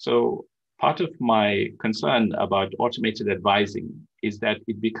 So part of my concern about automated advising is that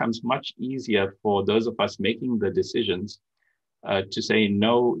it becomes much easier for those of us making the decisions to say,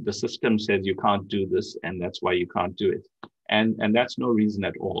 no, the system says you can't do this, and that's why you can't do it. And that's no reason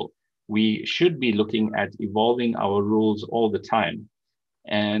at all. We should be looking at evolving our rules all the time.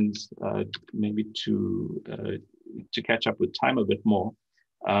 And maybe to catch up with time a bit more,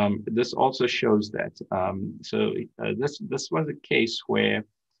 this also shows that. This was a case where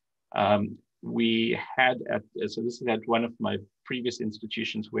we had so this is at one of my previous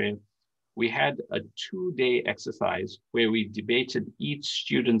institutions where we had a 2-day exercise where we debated each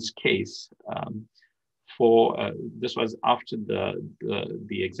student's case this was after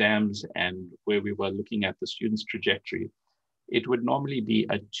the exams and where we were looking at the student's trajectory. It would normally be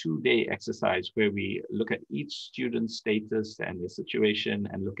a 2-day exercise where we look at each student's status and their situation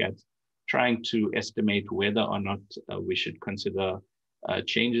and look at trying to estimate whether or not we should consider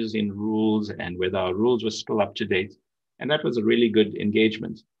changes in rules and whether our rules were still up to date. And that was a really good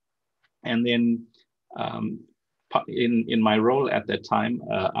engagement. And then in my role at that time,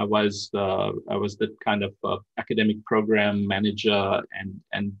 I was the kind of academic program manager,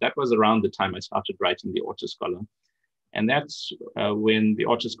 and that was around the time I started writing the Autoscholar. And that's when the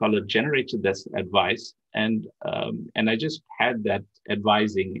Autoscholar generated this advice, and I just had that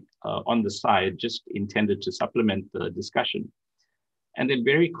advising on the side, just intended to supplement the discussion. And then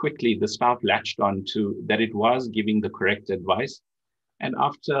very quickly, the staff latched on to that it was giving the correct advice. And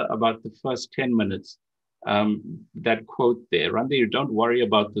after about the first 10 minutes, that quote there, Randhir, don't worry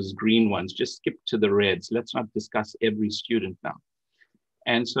about those green ones, just skip to the reds. Let's not discuss every student now.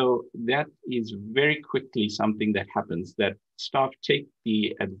 And so that is very quickly something that happens, that staff take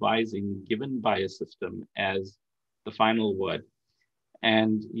the advising given by a system as the final word.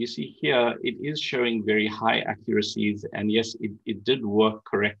 And you see here, it is showing very high accuracies. And yes, it did work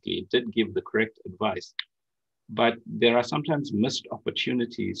correctly. It did give the correct advice. But there are sometimes missed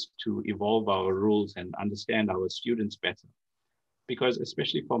opportunities to evolve our rules and understand our students better. Because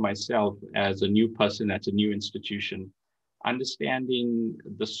especially for myself as a new person at a new institution, understanding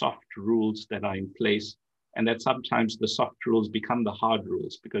the soft rules that are in place, and that sometimes the soft rules become the hard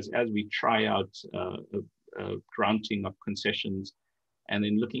rules, because as we try out granting of concessions, and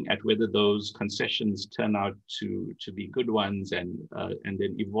then looking at whether those concessions turn out to be good ones, and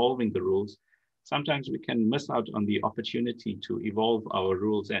then evolving the rules, sometimes we can miss out on the opportunity to evolve our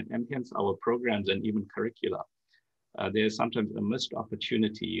rules and hence our programs and even curricula. There's sometimes a missed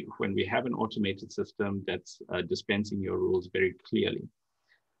opportunity when we have an automated system that's dispensing your rules very clearly.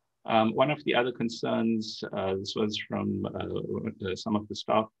 One of the other concerns, this was from some of the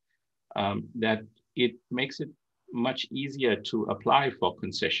staff, that it makes it much easier to apply for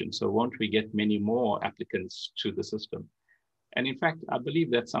concessions. So won't we get many more applicants to the system? And in fact, I believe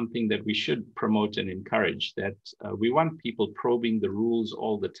that's something that we should promote and encourage, that we want people probing the rules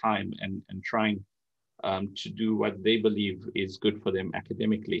all the time and trying to do what they believe is good for them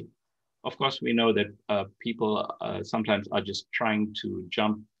academically. Of course, we know that people sometimes are just trying to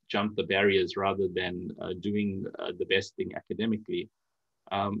jump the barriers rather than doing the best thing academically.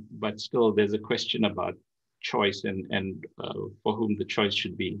 But still, there's a question about choice and for whom the choice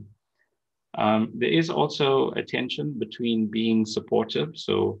should be. There is also a tension between being supportive.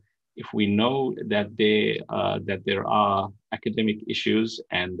 So if we know that there are academic issues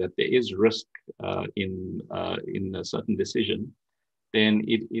and that there is risk in a certain decision, then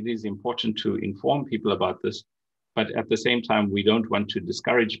it is important to inform people about this. But at the same time, we don't want to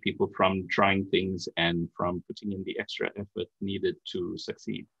discourage people from trying things and from putting in the extra effort needed to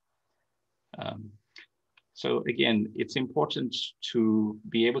succeed. So again, it's important to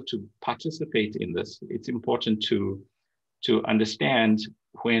be able to participate in this. It's important to understand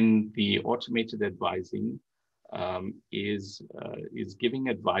when the automated advising is giving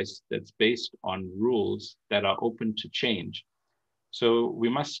advice that's based on rules that are open to change. So we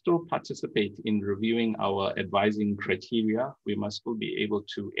must still participate in reviewing our advising criteria. We must still be able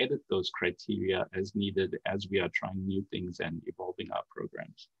to edit those criteria as needed as we are trying new things and evolving our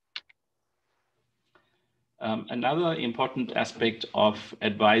programs. Another important aspect of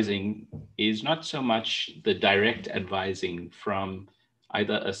advising is not so much the direct advising from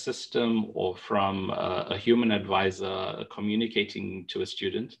either a system or from a human advisor communicating to a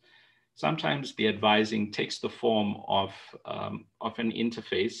student. Sometimes the advising takes the form of an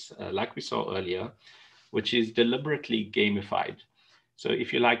interface, like we saw earlier, which is deliberately gamified. So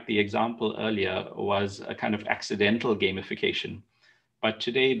if you like, the example earlier was a kind of accidental gamification. But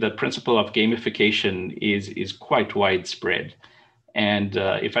today, the principle of gamification is quite widespread. And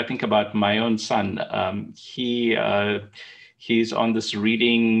if I think about my own son, he's on this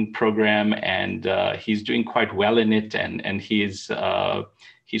reading program, and he's doing quite well in it, and he's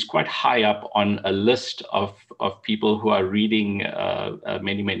quite high up on a list of people who are reading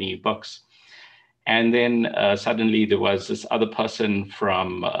many books. And then suddenly there was this other person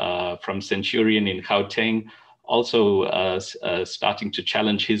from Centurion in Gauteng, also starting to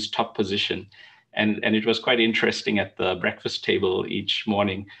challenge his top position. And it was quite interesting at the breakfast table each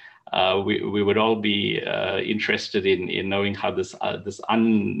morning. We would all be interested in knowing how this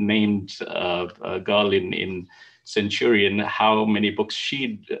unnamed girl in Centurion, how many books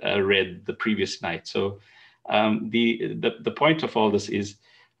she'd read the previous night. So the point of all this is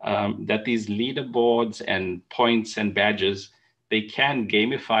that these leaderboards and points and badges, they can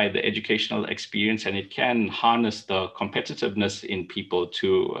gamify the educational experience, and it can harness the competitiveness in people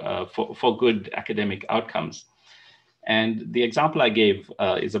for good academic outcomes. And the example I gave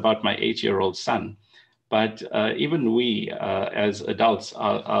is about my 8-year-old son. But even we as adults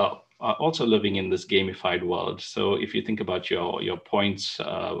are are also living in this gamified world. So if you think about your points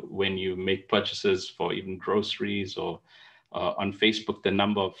when you make purchases for even groceries, or on Facebook, the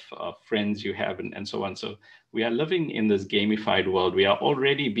number of friends you have, and so on. So we are living in this gamified world. We are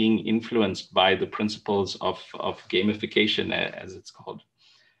already being influenced by the principles of gamification, as it's called.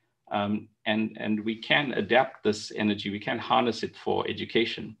 And we can adapt this energy, we can harness it for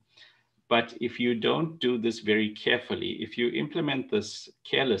education. But if you don't do this very carefully, if you implement this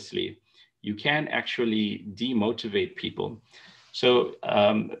carelessly, you can actually demotivate people. So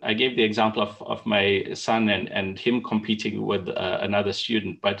I gave the example of my son and him competing with another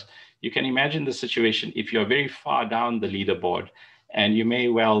student, but you can imagine the situation if you're very far down the leaderboard, and you may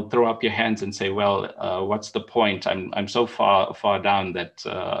well throw up your hands and say, well, what's the point? I'm so far down that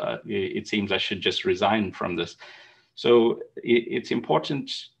it seems I should just resign from this. So it's important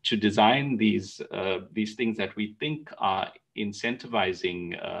to design these things that we think are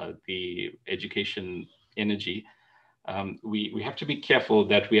incentivizing the education energy. We have to be careful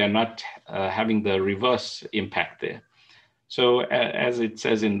that we are not having the reverse impact there. So as it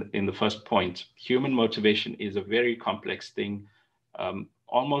says in the first point, human motivation is a very complex thing.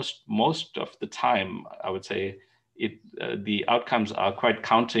 Almost most of the time, I would say, the outcomes are quite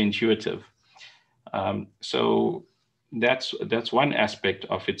counterintuitive. So that's one aspect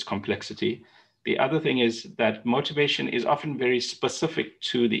of its complexity. The other thing is that motivation is often very specific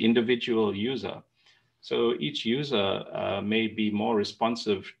to the individual user. So each user may be more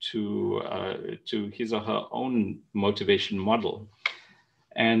responsive to his or her own motivation model.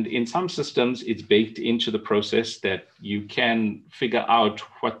 And in some systems, it's baked into the process that you can figure out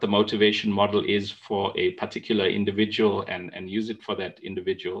what the motivation model is for a particular individual and use it for that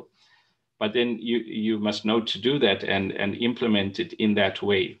individual. But then you must know to do that and implement it in that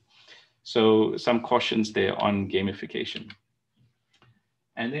way. So some cautions there on gamification.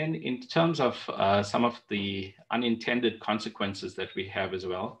 And then in terms of some of the unintended consequences that we have as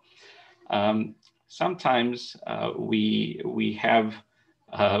well, sometimes we have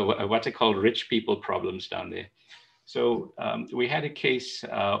what I call rich people problems down there. So we had a case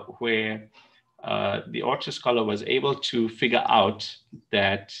where the Orchard scholar was able to figure out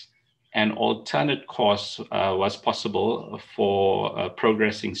that an alternate course was possible for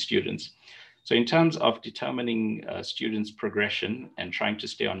progressing students. So in terms of determining students' progression and trying to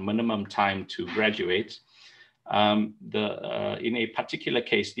stay on minimum time to graduate, in a particular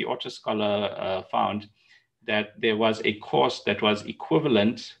case, the Orchard scholar found that there was a course that was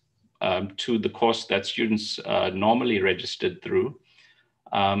equivalent to the course that students normally registered through,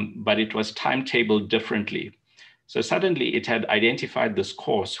 but it was timetabled differently. So suddenly it had identified this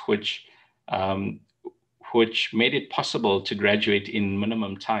course which made it possible to graduate in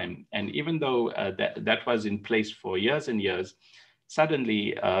minimum time. And even though that was in place for years and years,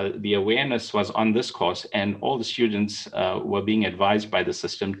 suddenly the awareness was on this course, and all the students were being advised by the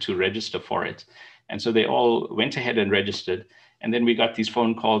system to register for it. And so they all went ahead and registered. And then we got these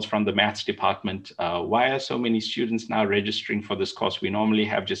phone calls from the maths department. Why are so many students now registering for this course? We normally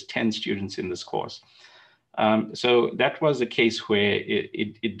have just 10 students in this course. So that was a case where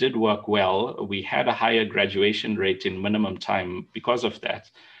it did work well. We had a higher graduation rate in minimum time because of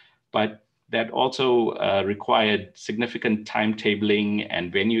that. But that also required significant timetabling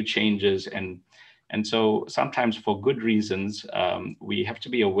and venue changes. And so sometimes for good reasons, we have to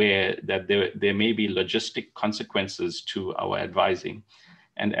be aware that there may be logistic consequences to our advising.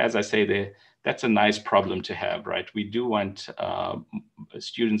 And as I say, that's a nice problem to have, right? We do want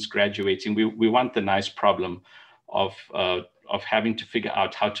students graduating. We want the nice problem of having to figure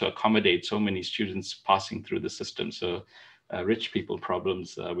out how to accommodate so many students passing through the system. So rich people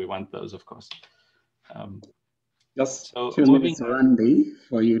problems, we want those, of course. Just so 2 minutes, Randy,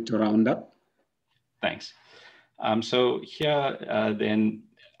 for you to round up. Thanks. So here, then,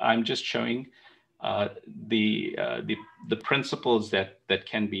 I'm just showing the principles that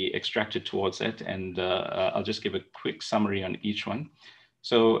can be extracted towards it, and I'll just give a quick summary on each one.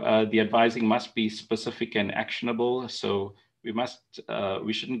 So the advising must be specific and actionable. So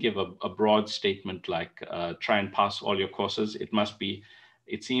we shouldn't give a broad statement like try and pass all your courses. It must be,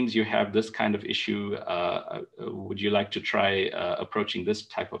 it seems you have this kind of issue. Would you like to try approaching this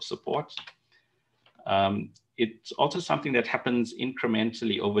type of support? It's also something that happens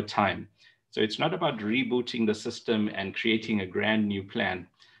incrementally over time. So it's not about rebooting the system and creating a grand new plan.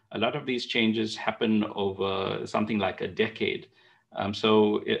 A lot of these changes happen over something like a decade.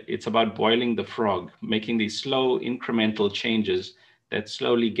 So it's about boiling the frog, making these slow incremental changes that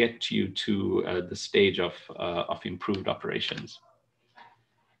slowly get you to the stage of improved operations.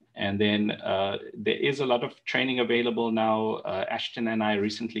 And then there is a lot of training available now. Ashton and I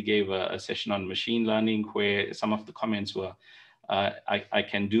recently gave a session on machine learning where some of the comments were, I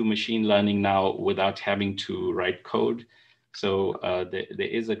can do machine learning now without having to write code. So there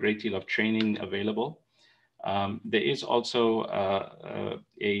is a great deal of training available. There is also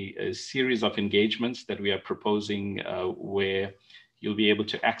a series of engagements that we are proposing where you'll be able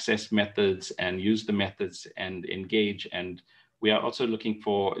to access methods and use the methods and engage. And we are also looking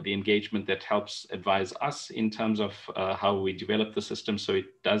for the engagement that helps advise us in terms of how we develop the system so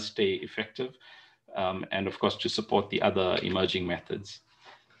it does stay effective. And of course, to support the other emerging methods.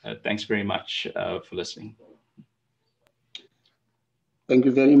 Thanks very much for listening. Thank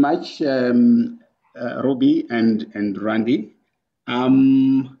you very much, Rubby and Randhir.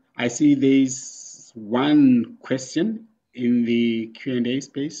 I see there's one question in the Q&A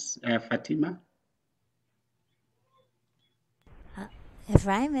space, Fatima.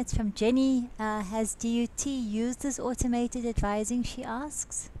 Ephraim, it's from Jenny. Has DUT used this automated advising, she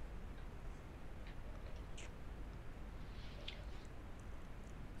asks?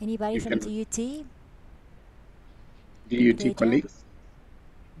 Anybody from DUT? DUT colleagues?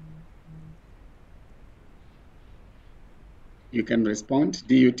 You can respond.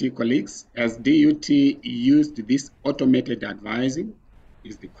 DUT colleagues, has DUT used this automated advising?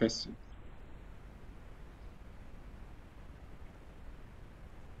 Is the question.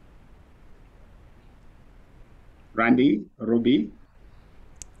 Randy, Rubby?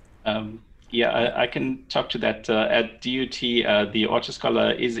 Yeah, I can talk to that. At DUT, the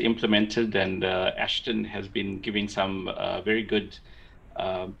Autoscholar is implemented, and Ashton has been giving some very good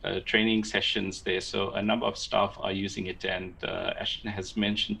training sessions there. So a number of staff are using it, and Ashton has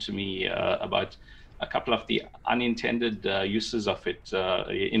mentioned to me about a couple of the unintended uses of it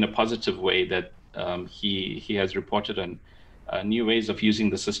in a positive way that he has reported on new ways of using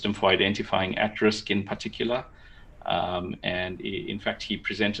the system for identifying at-risk in particular. And in fact, he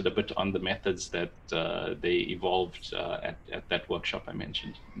presented a bit on the methods that they evolved at that workshop I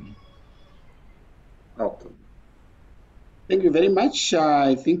mentioned. Okay. Thank you very much.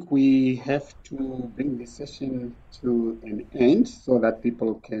 I think we have to bring this session to an end so that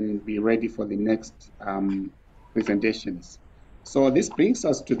people can be ready for the next presentations. So this brings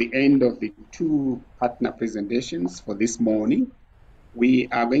us to the end of the two partner presentations for this morning. We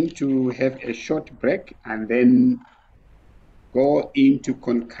are going to have a short break and then go into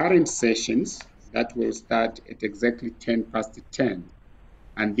concurrent sessions that will start at exactly 10:10.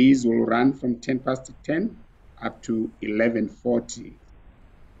 And these will run from 10:10 up to 11:40.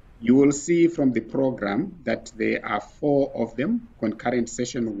 You will see from the program that there are 4 of them, concurrent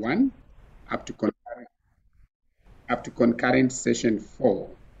session 1 up to concurrent session 4.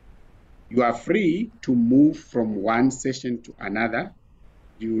 You are free to move from one session to another.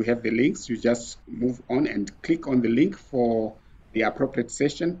 You have the links, you just move on and click on the link for the appropriate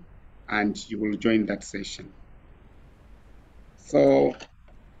session and you will join that session. So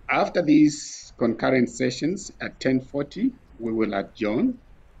after these concurrent sessions at 10:40, we will adjourn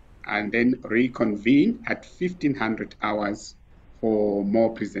and then reconvene at 1500 hours for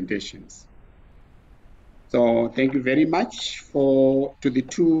more presentations. So thank you very much to the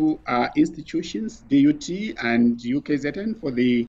two institutions, DUT and UKZN, for the